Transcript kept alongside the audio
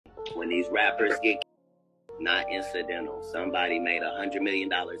When these rappers get not incidental. Somebody made $100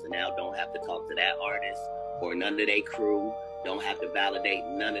 million and now don't have to talk to that artist or none of their crew, don't have to validate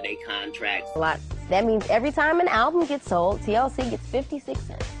none of their contracts. A lot. That means every time an album gets sold, TLC gets 56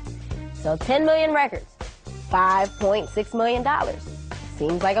 cents. So 10 million records, $5.6 million.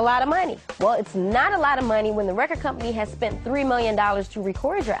 Seems like a lot of money. Well, it's not a lot of money when the record company has spent $3 million to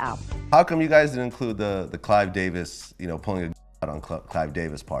record your album. How come you guys didn't include the Clive Davis, you know, pulling a out on Clive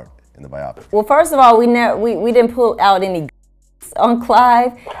Davis part in the biopic? Well, first of all, we didn't pull out any on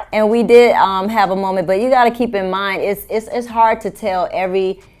Clive, and we did have a moment, but you got to keep in mind it's hard to tell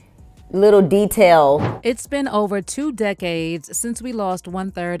every little detail. It's been over 2 decades since we lost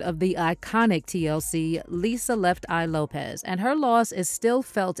 1/3 of the iconic TLC, Lisa Left Eye Lopes, and her loss is still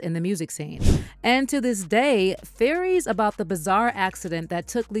felt in the music scene. And to this day, theories about the bizarre accident that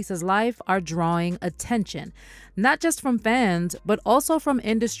took Lisa's life are drawing attention. Not just from fans, but also from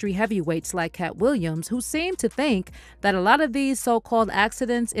industry heavyweights like Katt Williams, who seem to think that a lot of these so-called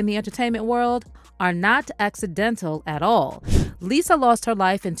accidents in the entertainment world are not accidental at all. Lisa lost her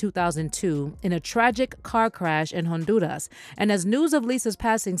life in 2002 in a tragic car crash in Honduras, and as news of Lisa's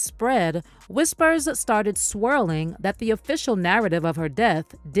passing spread, whispers started swirling that the official narrative of her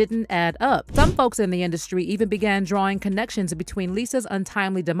death didn't add up. Some folks in the industry even began drawing connections between Lisa's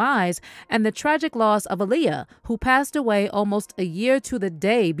untimely demise and the tragic loss of Aaliyah, who passed away almost a year to the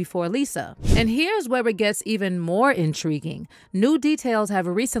day before Lisa. And here's where it gets even more intriguing. New details have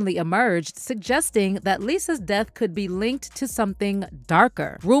recently emerged suggesting that Lisa's death could be linked to something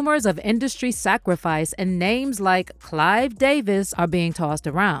darker. Rumors of industry sacrifice and names like Clive Davis are being tossed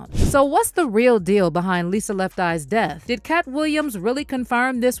around. So what's the real deal behind Lisa Left Eye's death? Did Katt Williams really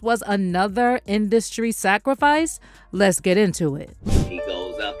confirm this was another industry sacrifice? Let's get into it. He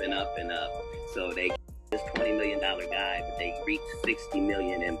goes up and up and up. So they this $20 million guy, but they reach $60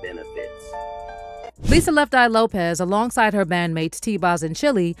 million in benefits. Lisa Left Eye Lopes, alongside her bandmates T-Boz and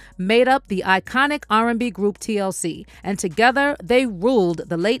Chili, made up the iconic R&B group TLC, and together they ruled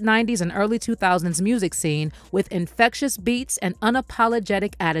the late 90s and early 2000s music scene with infectious beats and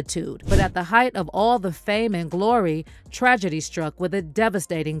unapologetic attitude. But at the height of all the fame and glory, tragedy struck with a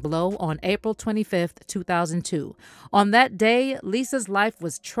devastating blow on April 25, 2002. On that day, Lisa's life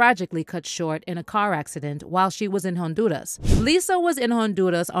was tragically cut short in a car accident while she was in Honduras. Lisa was in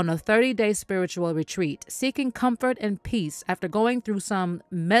Honduras on a 30-day spiritual retreat, seeking comfort and peace after going through some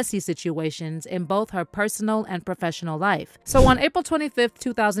messy situations in both her personal and professional life. So on April 25,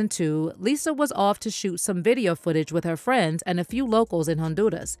 2002, Lisa was off to shoot some video footage with her friends and a few locals in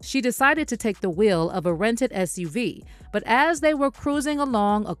Honduras. She decided to take the wheel of a rented SUV, but as they were cruising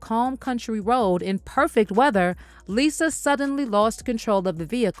along a calm country road in perfect weather, Lisa suddenly lost control of the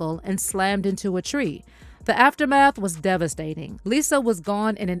vehicle and slammed into a tree. The aftermath was devastating. Lisa was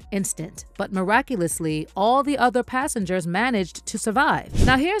gone in an instant, but miraculously, all the other passengers managed to survive.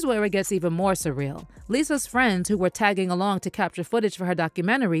 Now here's where it gets even more surreal. Lisa's friends, who were tagging along to capture footage for her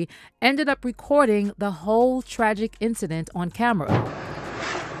documentary, ended up recording the whole tragic incident on camera.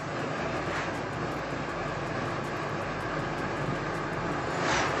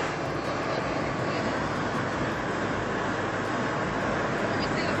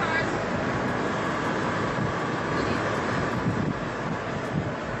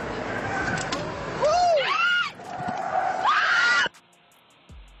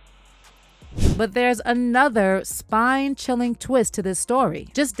 But there's another spine-chilling twist to this story.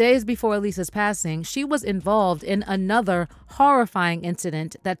 Just days before Lisa's passing, she was involved in another horrifying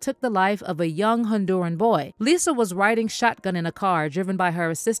incident that took the life of a young Honduran boy. Lisa was riding shotgun in a car driven by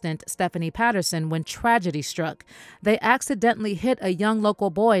her assistant, Stephanie Patterson, when tragedy struck. They accidentally hit a young local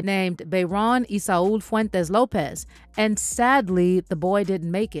boy named Bayron Isaul Fuentes Lopez, and sadly, the boy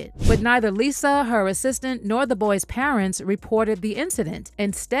didn't make it. But neither Lisa, her assistant, nor the boy's parents reported the incident.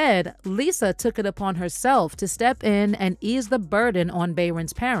 Instead, Lisa took it upon herself to step in and ease the burden on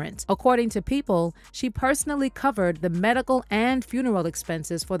Bayron's parents. According to People, she personally covered the medical and funeral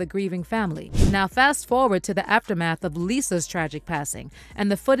expenses for the grieving family. Now fast forward to the aftermath of Lisa's tragic passing,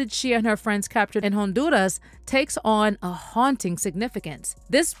 and the footage she and her friends captured in Honduras takes on a haunting significance.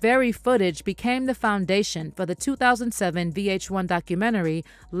 This very footage became the foundation for the 2007 VH1 documentary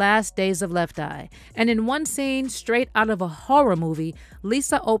Last Days of Left Eye. And in one scene, straight out of a horror movie,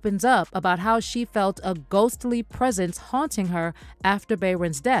 Lisa opens up about how she felt a ghostly presence haunting her after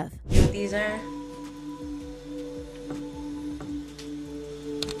Bayron's death. You know what these are?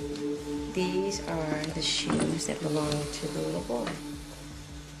 These are the shoes that belong to the little boy.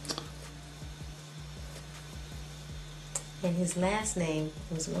 And his last name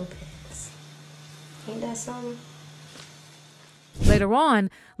was Lopez. Ain't that something? Later on,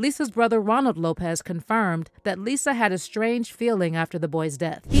 Lisa's brother Ronald Lopez confirmed that Lisa had a strange feeling after the boy's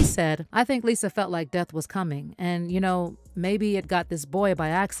death. He said, "I think Lisa felt like death was coming, and, you know, maybe it got this boy by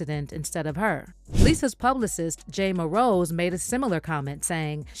accident instead of her." Lisa's publicist, Jay Morose, made a similar comment,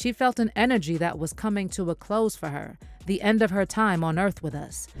 saying she felt an energy that was coming to a close for her, the end of her time on Earth with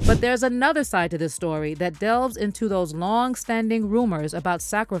us. But there's another side to this story that delves into those long-standing rumors about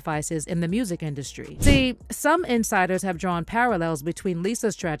sacrifices in the music industry. See, some insiders have drawn parallels between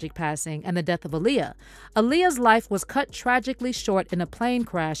Lisa's tragic passing and the death of Aaliyah. Aaliyah's life was cut tragically short in a plane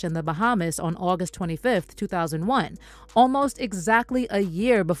crash in the Bahamas on August 25, 2001, almost exactly a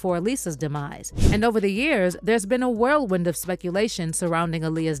year before Lisa's demise. And over the years, there's been a whirlwind of speculation surrounding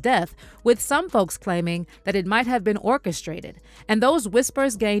Aaliyah's death, with some folks claiming that it might have been orchestrated. And those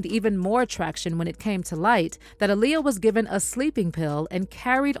whispers gained even more traction when it came to light that Aaliyah was given a sleeping pill and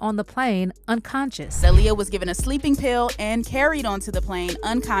carried on the plane unconscious. Aaliyah was given a sleeping pill and carried onto the plane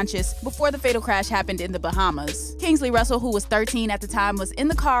unconscious before the fatal crash happened in the Bahamas. Kingsley Russell, who was 13 at the time, was in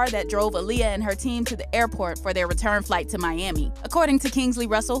the car that drove Aaliyah and her team to the airport for their return flight to Miami. According to Kingsley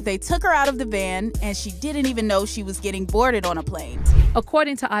Russell, they took her out of the van and she didn't even know she was getting boarded on a plane.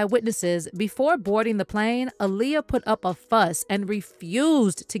 According to eyewitnesses, before boarding the plane, Aaliyah put up a fuss and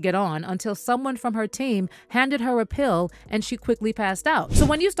refused to get on until someone from her team handed her a pill and she quickly passed out. So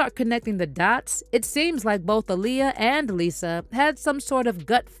when you start connecting the dots, it seems like both Aaliyah and Lisa had some sort of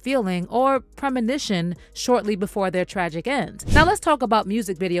gut feeling or premonition shortly before their tragic end. Now let's talk about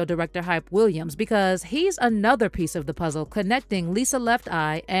music video director Hype Williams, because he's another piece of the puzzle connecting Lisa Left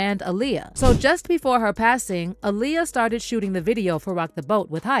Eye and Aaliyah. So just before her passing, Aaliyah started shooting the video for Rock the Boat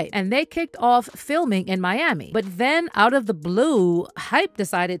with Hype, and they kicked off filming in Miami. But then, out of the blue, Hype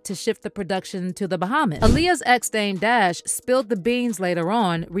decided to shift the production to the Bahamas. Aaliyah's ex Dame Dash spilled the beans later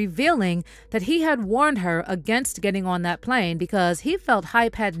on, revealing that he had warned her against getting on that plane because he felt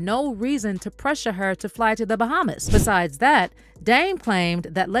Hype had no reason to pressure her to fly to the Bahamas. Besides that, Dame claimed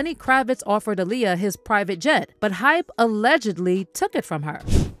that Lenny Kravitz offered Aaliyah his private jet, but Hype allegedly took it from her.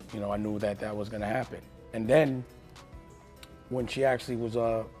 You know, I knew that that was going to happen. And then when she actually was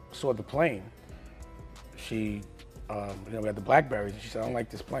saw the plane, she, you know, we had the Blackberries, and she said, "I don't like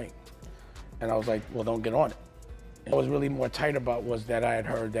this plane." And I was like, "Well, don't get on it." And what I was really more tight about was that I had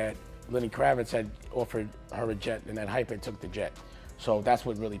heard that Lenny Kravitz had offered her a jet and that Hype had took the jet. So that's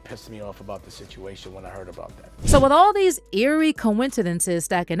what really pissed me off about the situation when I heard about that. So with all these eerie coincidences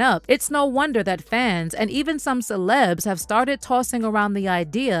stacking up, it's no wonder that fans and even some celebs have started tossing around the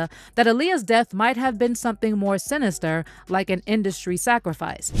idea that Aaliyah's death might have been something more sinister, like an industry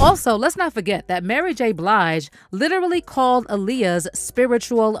sacrifice. Also, let's not forget that Mary J. Blige literally called Aaliyah's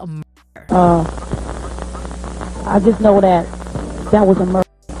spiritual murder. I just know that that was a murder.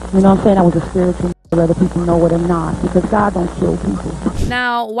 You know what I'm saying? That was a spiritual murder, whether people know it or not, because God don't kill people.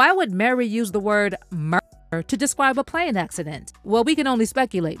 Now, why would Mary use the word murder to describe a plane accident? Well, we can only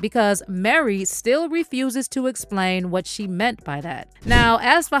speculate, because Mary still refuses to explain what she meant by that. Now,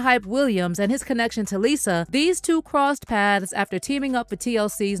 as for Hype Williams and his connection to Lisa, these two crossed paths after teaming up for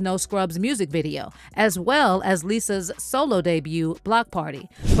TLC's No Scrubs music video, as well as Lisa's solo debut, Block Party.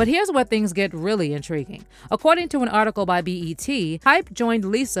 But here's where things get really intriguing. According to an article by BET, Hype joined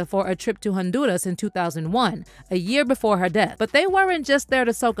Lisa for a trip to Honduras in 2001, a year before her death. But they weren't just there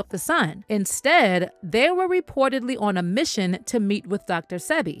to soak up the sun. Instead, they were reportedly on a mission to meet with Dr.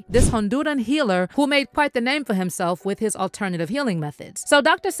 Sebi, this Honduran healer who made quite the name for himself with his alternative healing methods. So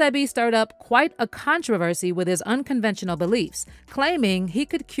Dr. Sebi stirred up quite a controversy with his unconventional beliefs, claiming he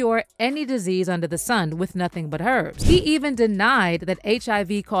could cure any disease under the sun with nothing but herbs. He even denied that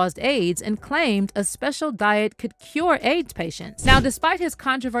HIV caused AIDS and claimed a special diet could cure AIDS patients. Now, despite his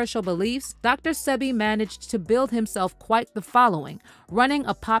controversial beliefs, Dr. Sebi managed to build himself quite the following, running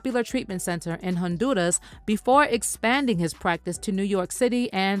a popular treatment center in Honduras before expanding his practice to New York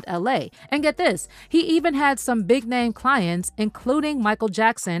City and LA. And get this, he even had some big-name clients, including Michael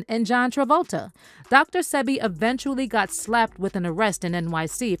Jackson and John Travolta. Dr. Sebi eventually got slapped with an arrest in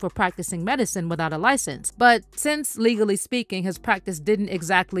NYC for practicing medicine without a license. But since, legally speaking, his practice didn't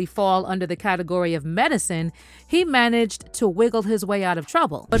exactly fall under the category of medicine, he managed to wiggle his way out of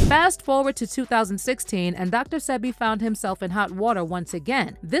trouble. But fast forward to 2016, and Dr. Sebi found himself in hot water once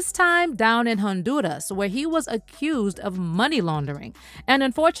again, this time down in Honduras, where he was accused of money laundering. And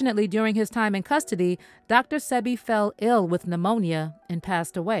unfortunately, during his time in custody, Dr. Sebi fell ill with pneumonia and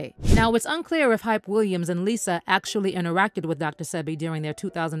passed away. Now, it's unclear if Hype Williams and Lisa actually interacted with Dr. Sebi during their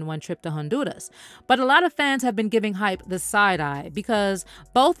 2001 trip to Honduras, but a lot of fans have been giving Hype the side eye because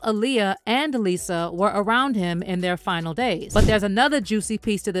both Aaliyah and Lisa were around him in their final days. But there's another juicy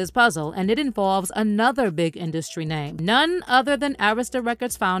piece to this puzzle, and it involves another big industry name, none other than Arista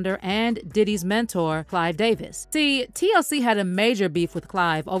Records founder and Diddy's mentor, Clive Davis. See, TLC had a major beef with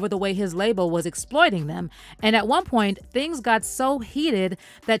Clive over the way his label was exploiting them, and at one point, things got so heated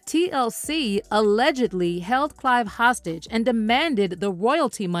that TLC allegedly held Clive hostage and demanded the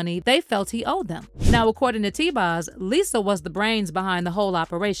royalty money they felt he owed them. Now, according to T-Boz, Lisa was the brains behind the whole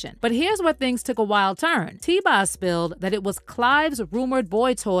operation. But here's where things took a wild turn. T-Boz spilled that it was Clive's rumored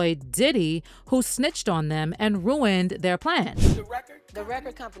boy toy, Diddy, who snitched on them and ruined their plan. The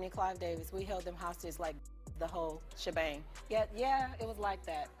record company, Clive Davis, we held them hostage like the whole shebang. Yeah, it was like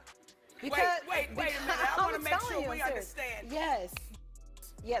that. Because, wait a minute. I want to make sure we understand. Yes.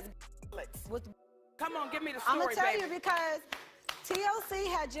 Come on, give me the story, I'm going to tell baby. you because TLC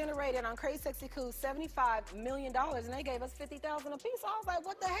had generated on Crazy Sexy Cool $75 million, and they gave us $50,000 a piece. So I was like,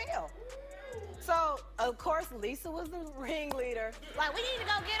 what the hell? So, of course, Lisa was the ringleader. Like, we need to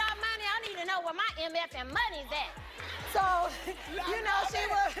go get our money. I need to know where my MF and money's at. So, you know,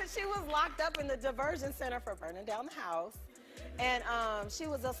 she was locked up in the diversion center for burning down the house. And she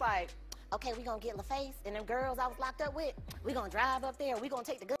was just like, okay, we gonna get LaFace and them girls I was locked up with. We gonna drive up there. We gonna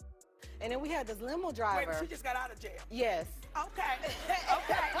take the good. And then we had this limo driver. Wait, she just got out of jail? Yes. Okay. And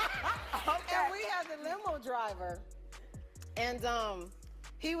we had the limo driver. And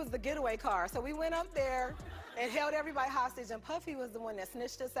he was the getaway car. So we went up there and held everybody hostage. And Puffy was the one that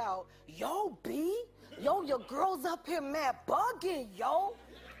snitched us out. Yo, B, yo, your girl's up here mad bugging, yo.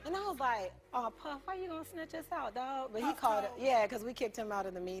 And I was like, oh, Puff, why you gonna snitch us out, dog? But he called it, yeah, because we kicked him out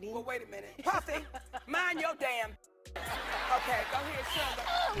of the meeting. Well, wait a minute. Puffy, mind your damn. Okay, go ahead,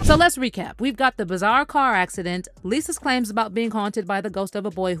 Shonda. So let's recap. We've got the bizarre car accident, Lisa's claims about being haunted by the ghost of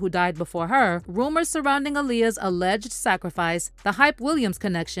a boy who died before her, rumors surrounding Aaliyah's alleged sacrifice, the Hype Williams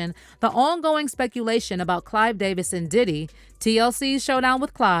connection, the ongoing speculation about Clive Davis and Diddy, TLC's showdown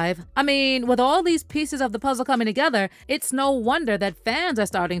with Clive. I mean, with all these pieces of the puzzle coming together, it's no wonder that fans are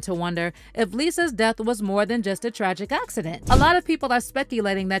starting to wonder if Lisa's death was more than just a tragic accident. A lot of people are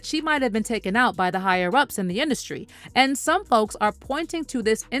speculating that she might have been taken out by the higher-ups in the industry, and some folks are pointing to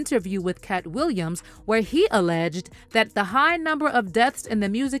this interview with Katt Williams where he alleged that the high number of deaths in the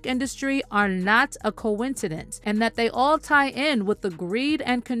music industry are not a coincidence, and that they all tie in with the greed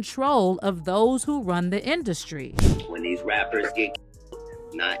and control of those who run the industry. When these rappers get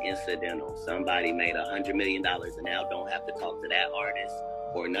not incidental. Somebody made $100 million and now don't have to talk to that artist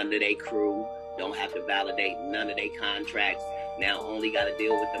or none of their crew, don't have to validate none of their contracts. Now only got to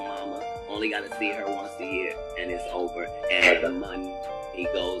deal with the mama, only got to see her once a year, and it's over. And the money, he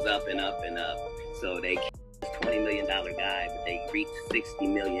goes up and up and up. So they killed this $20 million guy, but they reached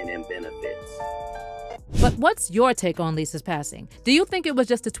 $60 million in benefits. But what's your take on Lisa's passing? Do you think it was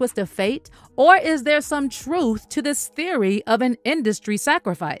just a twist of fate? Or is there some truth to this theory of an industry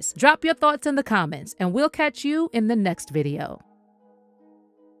sacrifice? Drop your thoughts in the comments, and we'll catch you in the next video.